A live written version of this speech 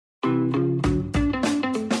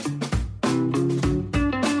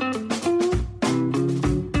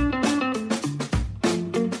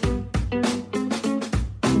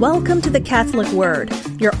Welcome to the Catholic Word,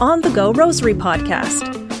 your on-the-go rosary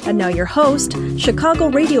podcast. And now your host, Chicago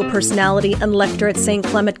radio personality and lector at St.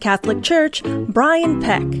 Clement Catholic Church, Brian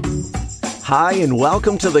Peck. Hi, and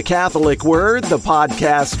welcome to the Catholic Word, the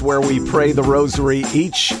podcast where we pray the rosary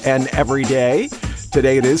each and every day.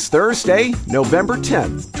 Today it is Thursday, November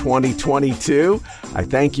 10th, 2022. I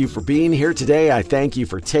thank you for being here today. I thank you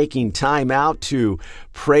for taking time out to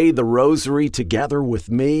pray the rosary together with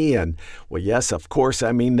me. And, well, yes, of course,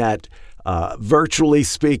 I mean that virtually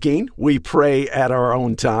speaking, we pray at our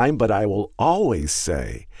own time, but I will always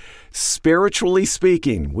say, spiritually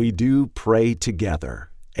speaking, we do pray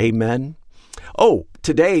together. Amen. Oh,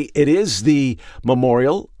 today it is the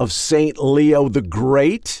memorial of St. Leo the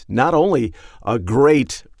Great, not only a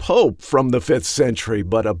great pope from the 5th century,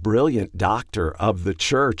 but a brilliant doctor of the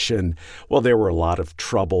church. And, well, there were a lot of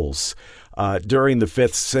troubles during the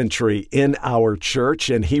 5th century in our church,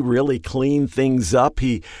 and he really cleaned things up.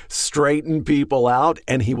 He straightened people out,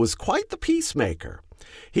 and he was quite the peacemaker.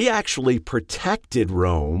 He actually protected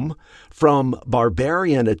Rome from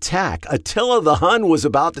barbarian attack. Attila the Hun was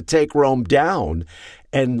about to take Rome down,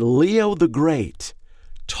 and Leo the Great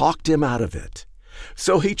talked him out of it.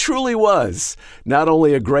 So he truly was not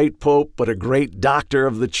only a great pope, but a great doctor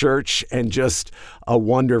of the church and just a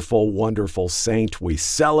wonderful, wonderful saint. We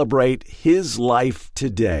celebrate his life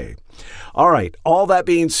today. All right, all that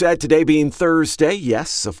being said, today being Thursday,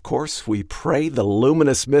 yes, of course, we pray the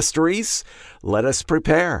luminous mysteries. Let us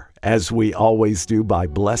prepare, as we always do, by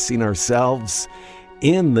blessing ourselves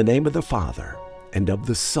in the name of the Father, and of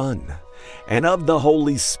the Son, and of the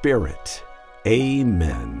Holy Spirit.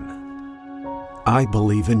 Amen. I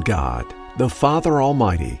believe in God, the Father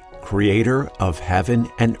Almighty, creator of heaven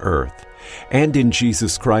and earth, and in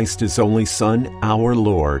Jesus Christ, his only Son, our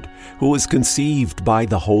Lord, who was conceived by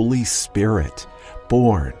the Holy Spirit,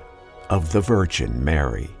 born of the Virgin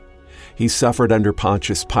Mary. He suffered under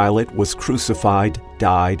Pontius Pilate, was crucified,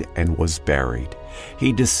 died, and was buried.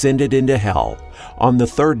 He descended into hell. On the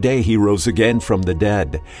third day he rose again from the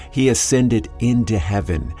dead. He ascended into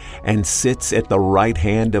heaven and sits at the right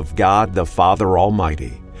hand of God the Father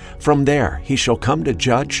Almighty. From there he shall come to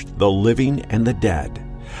judge the living and the dead.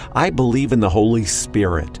 I believe in the Holy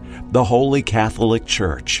Spirit, the Holy Catholic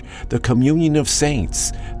Church, the communion of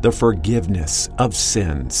saints, the forgiveness of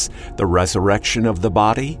sins, the resurrection of the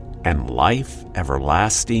body, and life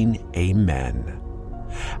everlasting. Amen.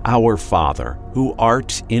 Our Father, who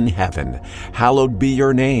art in heaven, hallowed be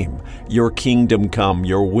your name. Your kingdom come,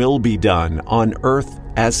 your will be done, on earth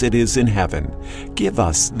as it is in heaven. Give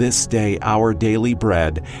us this day our daily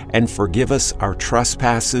bread, and forgive us our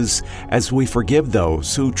trespasses, as we forgive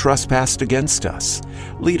those who trespass against us.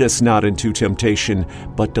 Lead us not into temptation,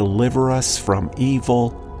 but deliver us from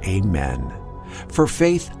evil. Amen. For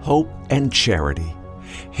faith, hope, and charity.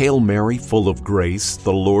 Hail Mary, full of grace,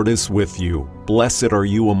 the Lord is with you. Blessed are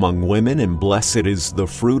you among women, and blessed is the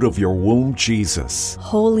fruit of your womb, Jesus.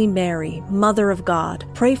 Holy Mary, Mother of God,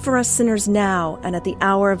 pray for us sinners now and at the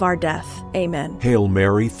hour of our death. Amen. Hail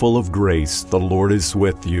Mary, full of grace, the Lord is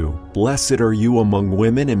with you. Blessed are you among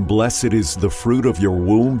women, and blessed is the fruit of your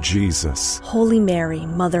womb, Jesus. Holy Mary,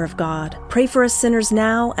 Mother of God, pray for us sinners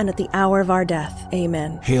now and at the hour of our death.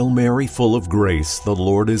 Amen. Hail Mary, full of grace, the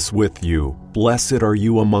Lord is with you. Blessed are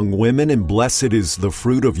you among women, and blessed is the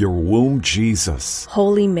fruit of your womb, Jesus.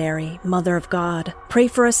 Holy Mary, Mother of God, pray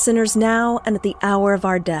for us sinners now and at the hour of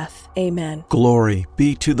our death. Amen. Glory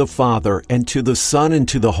be to the Father, and to the Son, and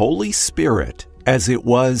to the Holy Spirit, as it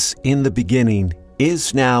was in the beginning,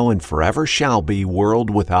 is now, and forever shall be, world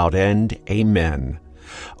without end. Amen.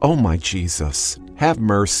 O my Jesus, have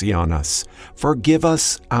mercy on us. Forgive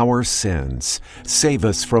us our sins. Save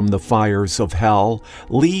us from the fires of hell.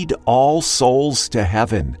 Lead all souls to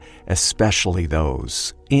heaven, especially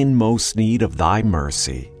those in most need of thy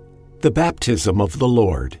mercy. The baptism of the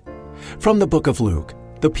Lord. From the book of Luke,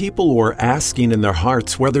 the people were asking in their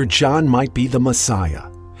hearts whether John might be the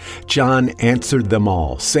Messiah. John answered them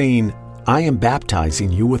all, saying, I am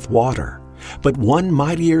baptizing you with water, but one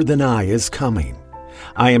mightier than I is coming.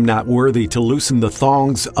 I am not worthy to loosen the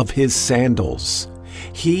thongs of his sandals.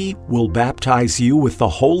 He will baptize you with the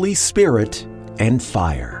Holy Spirit and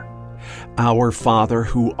fire. Our Father,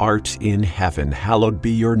 who art in heaven, hallowed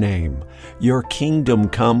be your name. Your kingdom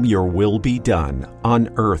come, your will be done, on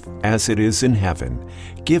earth as it is in heaven.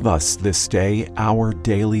 Give us this day our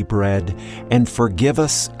daily bread, and forgive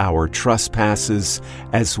us our trespasses,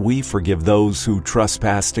 as we forgive those who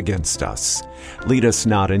trespass against us. Lead us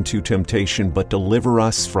not into temptation, but deliver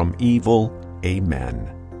us from evil. Amen.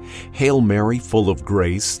 Hail Mary, full of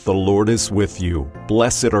grace, the Lord is with you.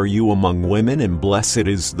 Blessed are you among women, and blessed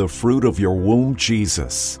is the fruit of your womb,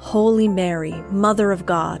 Jesus. Holy Mary, Mother of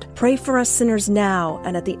God, pray for us sinners now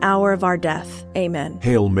and at the hour of our death. Amen.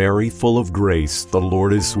 Hail Mary, full of grace, the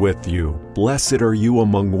Lord is with you. Blessed are you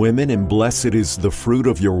among women, and blessed is the fruit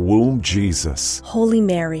of your womb, Jesus. Holy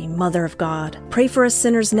Mary, Mother of God, pray for us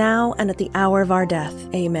sinners now and at the hour of our death.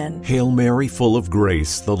 Amen. Hail Mary, full of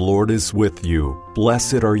grace, the Lord is with you.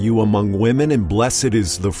 Blessed are you among women, and blessed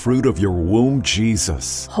is the fruit of your womb,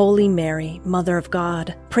 Jesus. Holy Mary, Mother of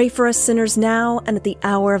God, pray for us sinners now and at the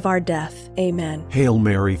hour of our death. Amen. Hail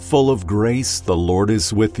Mary, full of grace, the Lord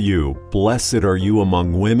is with you. Blessed are you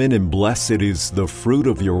among women, and blessed is the fruit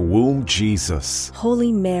of your womb, Jesus.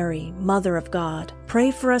 Holy Mary, Mother of God,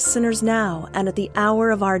 pray for us sinners now and at the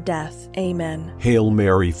hour of our death. Amen. Hail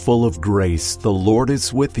Mary, full of grace, the Lord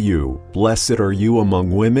is with you. Blessed are you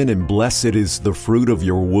among women, and blessed is the fruit of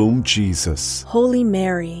your womb, Jesus. Holy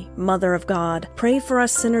Mary, Mother of God, pray for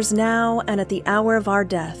us sinners now and at the hour of our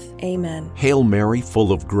death. Amen. Hail Mary,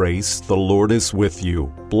 full of grace, the Lord is with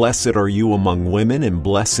you. Blessed are you among women, and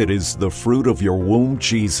blessed is the fruit of your womb,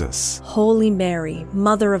 Jesus. Holy Mary,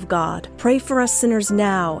 Mother of God, pray for us sinners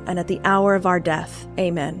now and at the hour of our death.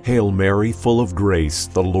 Amen. Hail Mary, full of grace,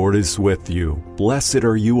 the Lord is with you. Blessed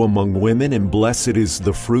are you among women, and blessed is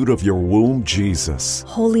the fruit of your womb, Jesus.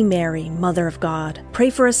 Holy Mary, Mother of God, pray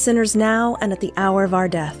for us sinners now and at the hour of our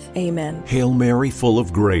death. Amen. Hail Mary, full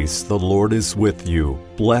of grace, the Lord is with you.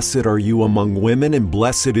 Blessed are you among women, and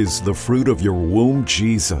blessed is the fruit of your womb,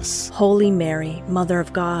 Jesus. Holy Mary, Mother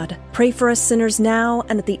of God, pray for us sinners now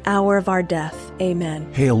and at the hour of our death.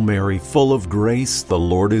 Amen. Hail Mary, full of grace, the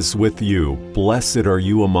Lord is with you. Blessed are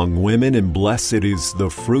you among women, and blessed is the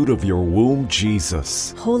fruit of your womb,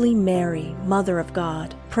 Jesus. Holy Mary, Mother of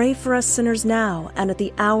God, pray for us sinners now and at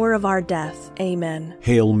the hour of our death. Amen.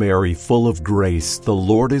 Hail Mary, full of grace, the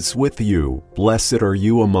Lord is with you. Blessed are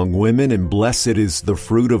you among women, and blessed is the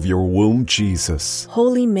fruit of your womb, Jesus.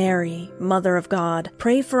 Holy Mary, Mother of God,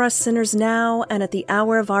 pray for us sinners now and at the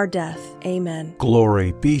hour of our death. Amen.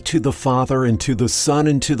 Glory be to the Father, and to the Son,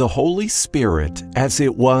 and to the Holy Spirit, as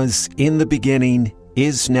it was in the beginning,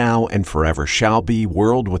 is now, and forever shall be,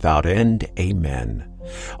 world without end. Amen.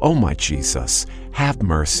 O my Jesus, have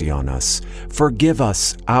mercy on us. Forgive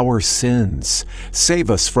us our sins. Save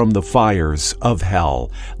us from the fires of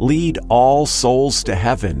hell. Lead all souls to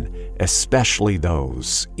heaven, especially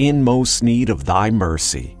those in most need of thy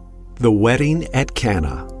mercy. The Wedding at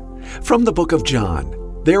Cana. From the book of John.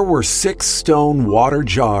 There were 6 stone water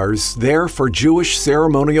jars there for Jewish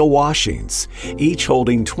ceremonial washings, each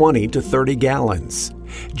holding 20 to 30 gallons.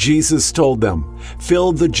 Jesus told them,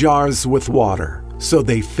 "Fill the jars with water." So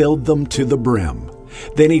they filled them to the brim.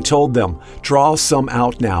 Then he told them, "Draw some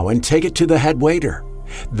out now and take it to the head waiter."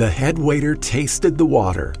 The head waiter tasted the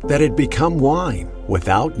water that had become wine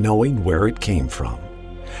without knowing where it came from.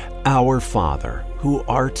 Our Father, who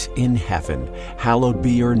art in heaven, hallowed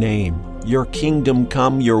be your name. Your kingdom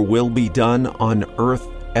come, your will be done on earth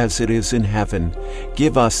as it is in heaven.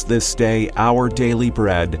 Give us this day our daily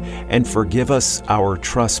bread, and forgive us our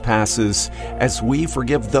trespasses, as we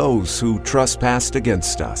forgive those who trespass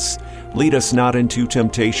against us. Lead us not into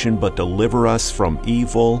temptation, but deliver us from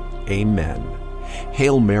evil. Amen.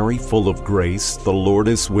 Hail Mary, full of grace, the Lord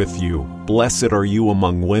is with you. Blessed are you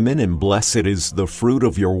among women, and blessed is the fruit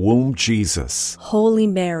of your womb, Jesus. Holy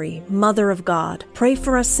Mary, Mother of God, pray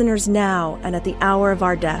for us sinners now and at the hour of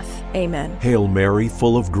our death. Amen. Hail Mary,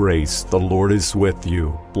 full of grace, the Lord is with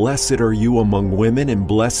you. Blessed are you among women, and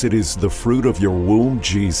blessed is the fruit of your womb,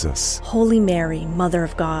 Jesus. Holy Mary, Mother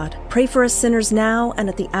of God, pray for us sinners now and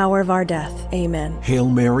at the hour of our death. Amen. Hail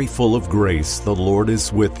Mary, full of grace, the Lord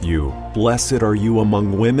is with you. Blessed are you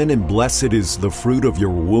among women, and blessed is the fruit of your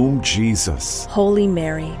womb, Jesus. Holy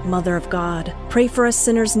Mary, Mother of God, pray for us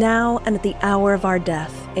sinners now and at the hour of our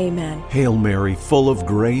death. Amen. Hail Mary, full of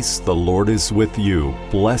grace, the Lord is with you.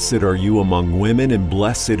 Blessed are you among women, and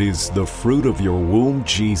blessed is the fruit of your womb,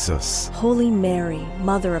 Jesus. Holy Mary,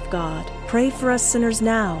 Mother of God, pray for us sinners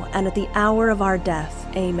now and at the hour of our death.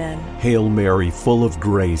 Amen. Hail Mary, full of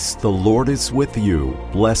grace, the Lord is with you.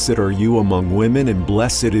 Blessed are you among women, and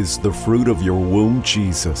blessed is the fruit of your womb,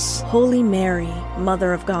 Jesus. Holy Mary,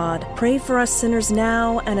 Mother of God, pray for us sinners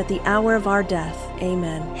now and at the hour of our death.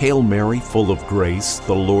 Amen. Hail Mary, full of grace,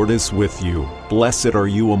 the Lord is with you. Blessed are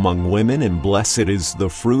you among women, and blessed is the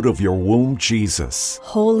fruit of your womb, Jesus.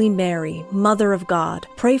 Holy Mary, Mother of God,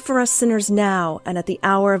 pray for us sinners now and at the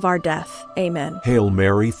hour of our death. Amen. Hail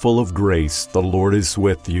Mary, full of grace, the Lord is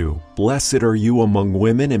with you. Blessed are you among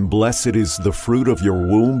women, and blessed is the fruit of your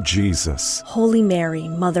womb, Jesus. Holy Mary,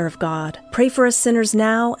 Mother of God, pray for us sinners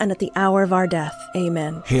now and at the hour of our death.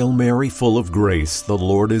 Amen. Hail Mary, full of grace, the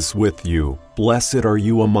Lord is with you. Blessed are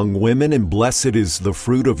you among women, and blessed is the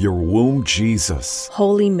fruit of your womb, Jesus.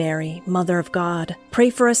 Holy Mary, Mother of God, pray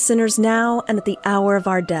for us sinners now and at the hour of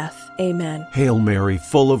our death. Amen. Hail Mary,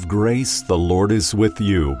 full of grace, the Lord is with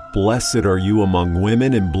you. Blessed are you among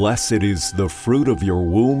women, and blessed is the fruit of your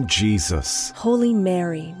womb, Jesus. Holy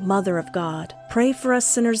Mary, Mother of God, pray for us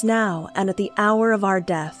sinners now and at the hour of our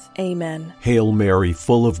death. Amen. Hail Mary,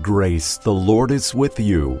 full of grace, the Lord is with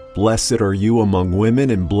you. Blessed are you among women,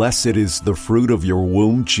 and blessed is the fruit of your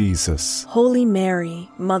womb, Jesus. Holy Mary,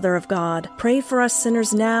 Mother of God, pray for us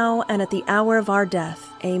sinners now and at the hour of our death.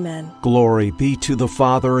 Amen. Glory be to the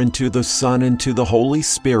Father, and to the Son, and to the Holy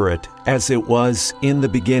Spirit, as it was in the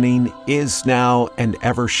beginning, is now, and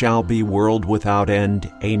ever shall be, world without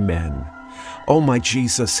end. Amen. O my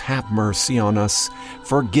Jesus, have mercy on us.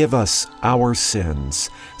 Forgive us our sins.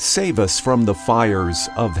 Save us from the fires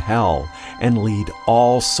of hell, and lead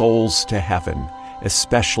all souls to heaven,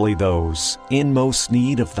 especially those in most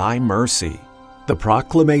need of thy mercy. The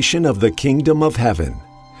proclamation of the kingdom of heaven.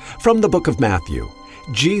 From the book of Matthew,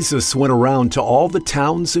 Jesus went around to all the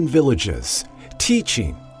towns and villages,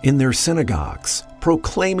 teaching in their synagogues,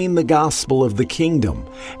 proclaiming the gospel of the kingdom,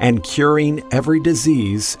 and curing every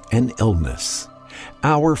disease and illness.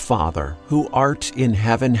 Our Father, who art in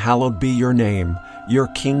heaven, hallowed be your name. Your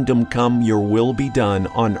kingdom come, your will be done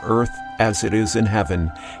on earth as it is in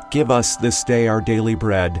heaven. Give us this day our daily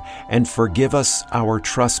bread, and forgive us our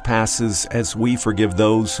trespasses as we forgive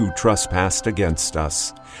those who trespass against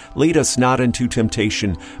us. Lead us not into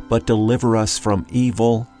temptation, but deliver us from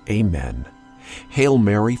evil. Amen. Hail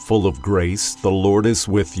Mary, full of grace, the Lord is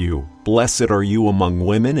with you. Blessed are you among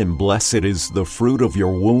women, and blessed is the fruit of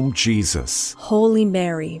your womb, Jesus. Holy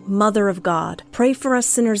Mary, Mother of God, pray for us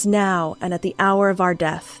sinners now and at the hour of our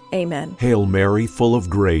death. Amen. Hail Mary, full of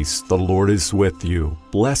grace, the Lord is with you.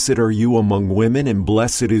 Blessed are you among women, and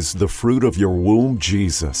blessed is the fruit of your womb,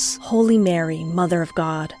 Jesus. Holy Mary, Mother of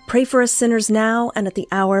God, pray for us sinners now and at the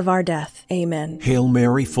hour of our death. Amen. Hail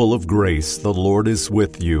Mary, full of grace, the Lord is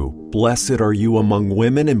with you. Blessed are you among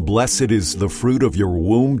women, and blessed is the fruit of your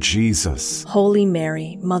womb, Jesus. Holy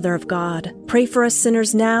Mary, Mother of God, pray for us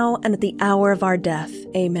sinners now and at the hour of our death.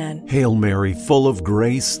 Amen. Hail Mary, full of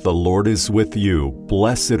grace, the Lord is with you.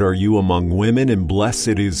 Blessed are you among women, and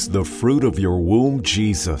blessed is the fruit of your womb,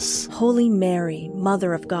 Jesus. Holy Mary,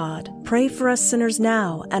 Mother of God, pray for us sinners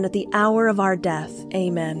now and at the hour of our death.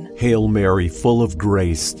 Amen. Hail Mary, full of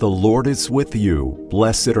grace, the Lord is with you.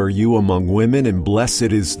 Blessed are you among women, and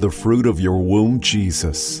blessed is the fruit of your womb,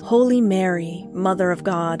 Jesus. Holy Mary, Mother of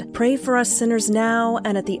God, pray for us sinners now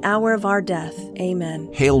and at the hour of our death. Amen.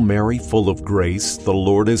 Hail Mary, full of grace, the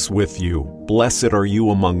Lord is with you. Blessed are you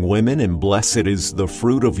among women, and blessed is the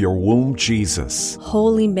fruit of your womb, Jesus.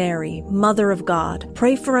 Holy Mary, Mother of God,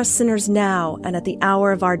 pray for us sinners now and at the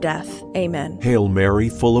hour of our death. Amen. Hail Mary,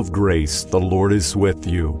 full of grace, the Lord is with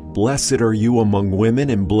you. Blessed are you among women,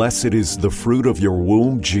 and blessed is the fruit of your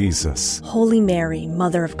womb, Jesus. Holy Mary,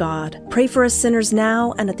 Mother of God, pray for us sinners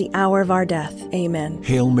now and at the hour of our death. Amen.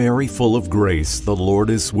 Hail Mary, full of grace, the Lord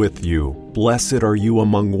is with you. Blessed are you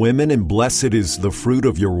among women, and blessed is the fruit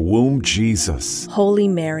of your womb, Jesus. Holy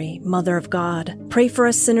Mary, Mother of God, pray for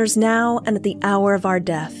us sinners now and at the hour of our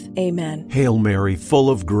death. Amen. Hail Mary, full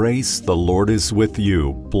of grace, the Lord is with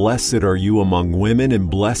you. Blessed are you among women, and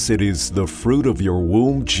blessed is the fruit of your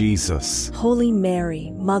womb, Jesus. Holy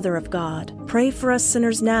Mary, Mother of God, pray for us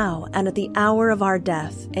sinners now and at the hour of our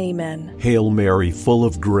death. Amen. Hail Mary, full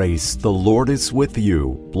of grace, the Lord is with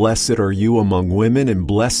you. Blessed are you among women, and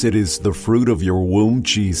blessed is the fruit of your womb,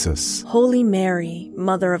 Jesus. Holy Mary,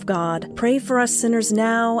 Mother of God, pray for us sinners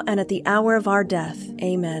now and at the hour of our death.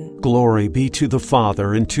 Amen. Glory be to the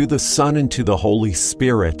Father, and to the Son, and to the Holy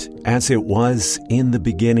Spirit, as it was in the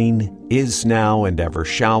beginning, is now, and ever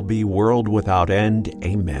shall be, world without end.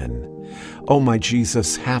 Amen. O my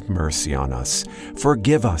Jesus, have mercy on us.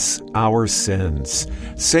 Forgive us our sins.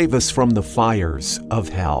 Save us from the fires of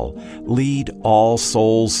hell. Lead all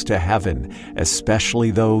souls to heaven, especially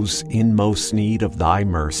those in most need of thy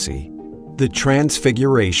mercy. The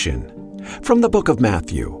Transfiguration. From the book of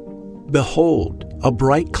Matthew. Behold, a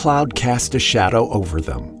bright cloud cast a shadow over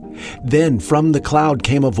them. Then from the cloud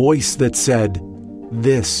came a voice that said,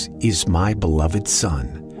 "This is my beloved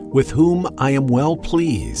Son, with whom I am well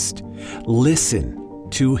pleased. Listen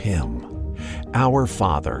to him. Our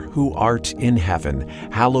Father, who art in heaven,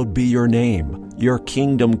 hallowed be your name. Your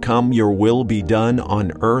kingdom come, your will be done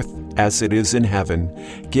on earth as it is in heaven.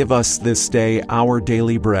 Give us this day our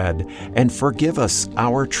daily bread, and forgive us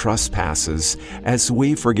our trespasses, as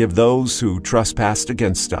we forgive those who trespass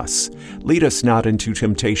against us. Lead us not into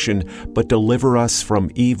temptation, but deliver us from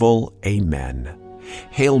evil. Amen.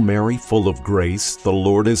 Hail Mary, full of grace, the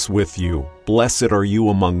Lord is with you. Blessed are you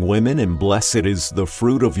among women, and blessed is the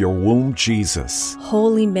fruit of your womb, Jesus.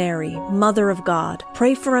 Holy Mary, Mother of God,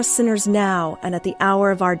 pray for us sinners now and at the hour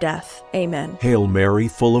of our death. Amen. Hail Mary,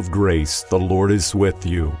 full of grace, the Lord is with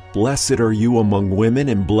you. Blessed are you among women,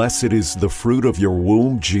 and blessed is the fruit of your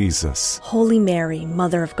womb, Jesus. Holy Mary,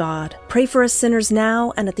 Mother of God, pray for us sinners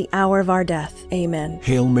now and at the hour of our death. Amen.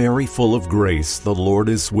 Hail Mary, full of grace, the Lord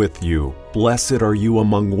is with you. Blessed are you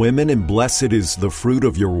among women, and blessed is the fruit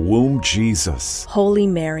of your womb, Jesus. Holy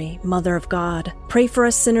Mary, Mother of God, pray for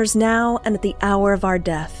us sinners now and at the hour of our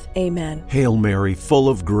death. Amen. Hail Mary, full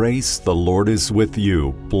of grace, the Lord is with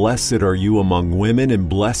you. Blessed are you among women, and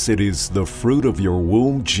blessed is the fruit of your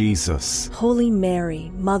womb, Jesus. Holy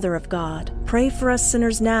Mary, Mother of God, pray for us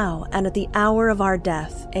sinners now and at the hour of our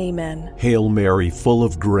death. Amen. Hail Mary, full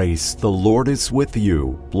of grace, the Lord is with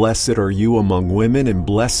you. Blessed are you among women, and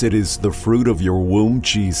blessed is the fruit of your womb,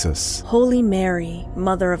 Jesus. Holy Mary,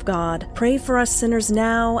 Mother of God, pray for us sinners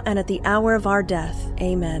now and at the hour of our death.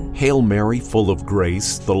 Amen. Hail Mary, full of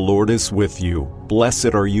grace, the Lord is with you.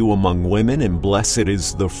 Blessed are you among women, and blessed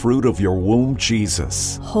is the fruit of your womb,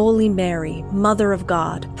 Jesus. Holy Mary, Mother of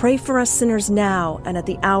God, pray for us sinners now and at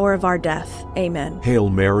the hour of our death. Amen. Hail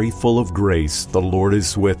Mary, full of grace, the Lord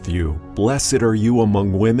is with you. Blessed are you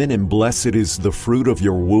among women, and blessed is the fruit of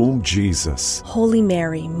your womb, Jesus. Holy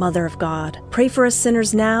Mary, Mother of God, pray for us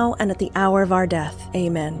sinners now and at the hour of our death.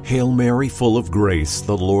 Amen. Hail Mary, full of grace,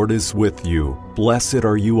 the Lord is with you. Blessed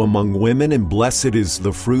are you among women, and blessed is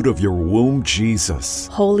the fruit of your womb, Jesus.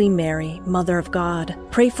 Holy Mary, Mother of God,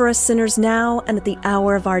 pray for us sinners now and at the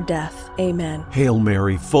hour of our death. Amen. Hail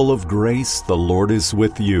Mary, full of grace, the Lord is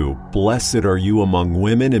with you. Blessed are you among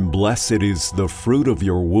women, and blessed is the fruit of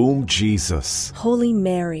your womb, Jesus. Holy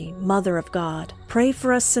Mary, Mother of God, pray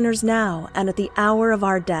for us sinners now and at the hour of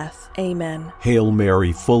our death. Amen. Hail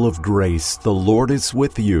Mary, full of grace, the Lord is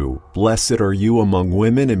with you. Blessed are you among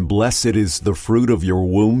women, and blessed is the fruit of your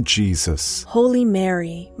womb, Jesus. Holy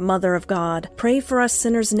Mary, Mother of God, pray for us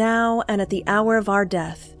sinners now and at the hour of our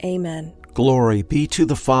death. Amen. Glory be to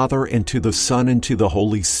the Father, and to the Son, and to the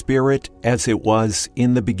Holy Spirit, as it was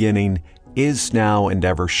in the beginning, is now, and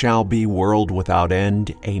ever shall be, world without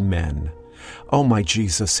end. Amen. O my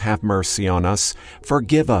Jesus, have mercy on us.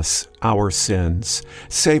 Forgive us our sins.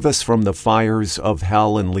 Save us from the fires of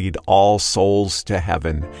hell, and lead all souls to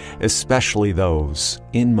heaven, especially those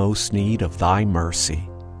in most need of thy mercy.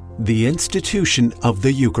 The institution of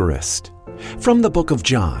the Eucharist. From the book of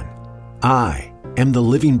John. I am the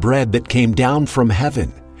living bread that came down from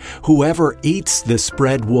heaven. Whoever eats this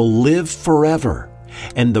bread will live forever.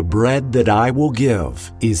 And the bread that I will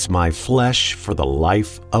give is my flesh for the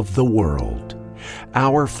life of the world.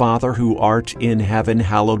 Our Father, who art in heaven,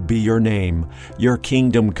 hallowed be your name. Your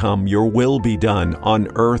kingdom come, your will be done on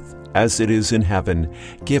earth as it is in heaven.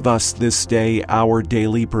 Give us this day our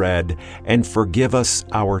daily bread, and forgive us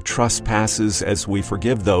our trespasses as we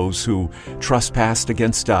forgive those who trespass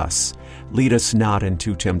against us. Lead us not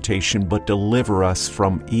into temptation, but deliver us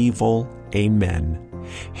from evil. Amen.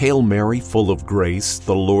 Hail Mary, full of grace,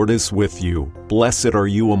 the Lord is with you. Blessed are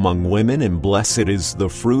you among women, and blessed is the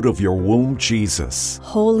fruit of your womb, Jesus.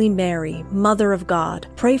 Holy Mary, Mother of God,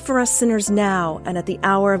 pray for us sinners now and at the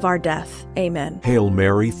hour of our death. Amen. Hail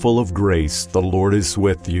Mary, full of grace, the Lord is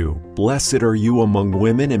with you. Blessed are you among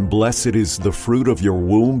women, and blessed is the fruit of your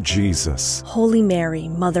womb, Jesus. Holy Mary,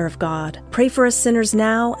 Mother of God, pray for us sinners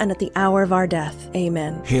now and at the hour of our death.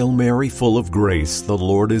 Amen. Hail Mary, full of grace, the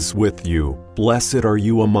Lord is with you. Blessed are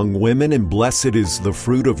you among women, and blessed is the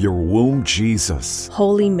fruit of your womb, Jesus.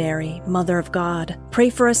 Holy Mary, Mother of God, pray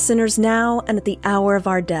for us sinners now and at the hour of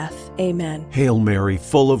our death. Amen. Hail Mary,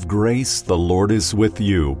 full of grace, the Lord is with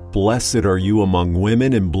you. Blessed are you among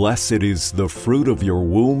women, and blessed is the fruit of your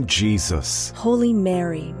womb, Jesus. Holy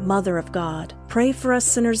Mary, Mother of God, pray for us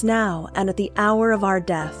sinners now and at the hour of our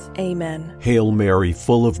death. Amen. Hail Mary,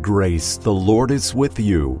 full of grace, the Lord is with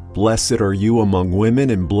you. Blessed are you among women,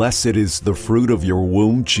 and blessed is the fruit of your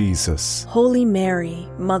womb, Jesus. Holy Mary,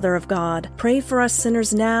 Mother of God, pray for us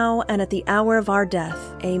sinners now and at the hour of our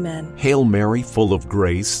death. Amen. Hail Mary, full of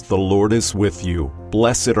grace, the Lord is with you.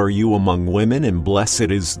 Blessed are you among women, and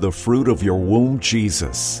blessed is the fruit of your womb,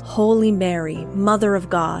 Jesus. Holy Mary, Mother of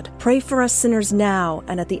God, pray for us sinners now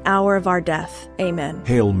and at the hour of our death. Amen.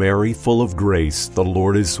 Hail Mary, full of grace, the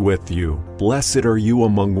Lord is with you. Blessed are you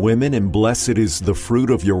among women, and blessed is the fruit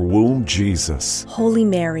of your womb, Jesus. Holy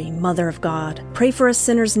Mary, Mother of God, pray for us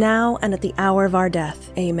sinners now and at the hour of our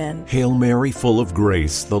death. Amen. Hail Mary, full of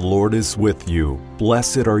grace, the Lord is with you.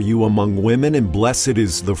 Blessed are you among women, and blessed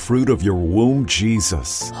is the fruit of your womb, Jesus.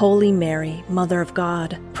 Holy Mary, Mother of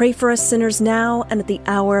God, pray for us sinners now and at the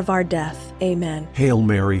hour of our death. Amen. Hail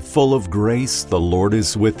Mary, full of grace, the Lord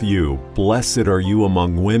is with you. Blessed are you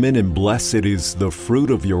among women, and blessed is the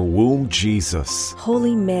fruit of your womb, Jesus.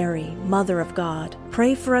 Holy Mary, Mother of God,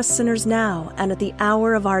 pray for us sinners now and at the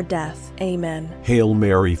hour of our death. Amen. Hail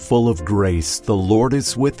Mary, full of grace, the Lord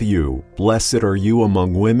is with you. Blessed are you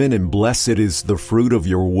among women, and blessed is the fruit of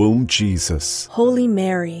your womb, Jesus. Holy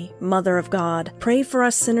Mary, Mother of God, pray for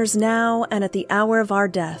us sinners now and at the hour of our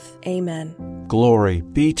death. Amen. Glory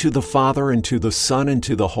be to the Father, and to the Son, and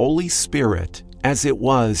to the Holy Spirit, as it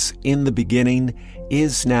was in the beginning,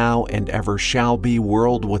 is now, and ever shall be,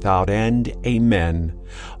 world without end. Amen.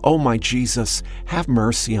 O my Jesus, have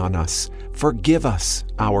mercy on us. Forgive us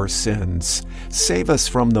our sins. Save us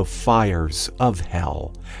from the fires of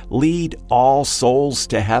hell. Lead all souls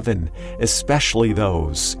to heaven, especially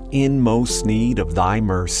those in most need of thy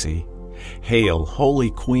mercy. Hail,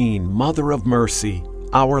 Holy Queen, Mother of Mercy,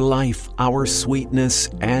 our life, our sweetness,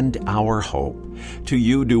 and our hope. To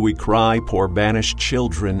you do we cry, poor banished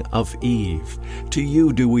children of Eve. To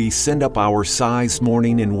you do we send up our sighs,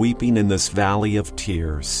 mourning and weeping in this valley of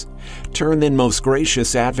tears. Turn then, most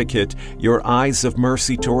gracious Advocate, your eyes of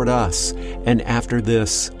mercy toward us, and after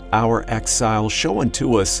this, our exile, show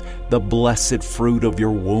unto us the blessed fruit of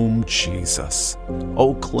your womb, Jesus.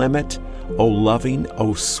 O clement, O loving,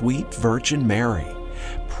 O sweet Virgin Mary,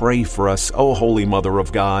 pray for us, O Holy Mother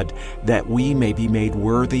of God, that we may be made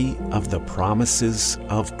worthy of the promises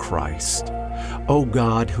of Christ. O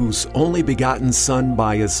God, whose only begotten Son,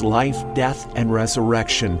 by his life, death, and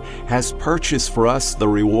resurrection, has purchased for us the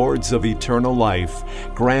rewards of eternal life,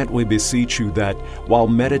 grant, we beseech you, that, while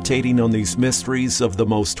meditating on these mysteries of the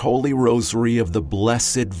most holy rosary of the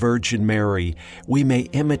Blessed Virgin Mary, we may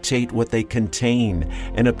imitate what they contain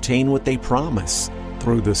and obtain what they promise.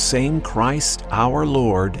 Through the same Christ our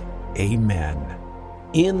Lord. Amen.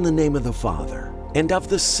 In the name of the Father, and of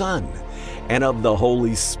the Son, and of the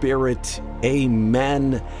Holy Spirit.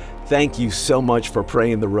 Amen. Thank you so much for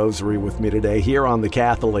praying the rosary with me today here on the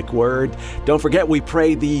Catholic Word. Don't forget, we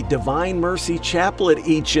pray the Divine Mercy Chaplet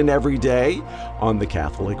each and every day on the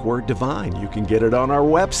Catholic Word Divine. You can get it on our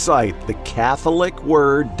website,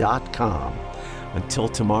 thecatholicword.com. Until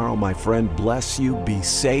tomorrow, my friend, bless you, be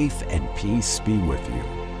safe, and peace be with you.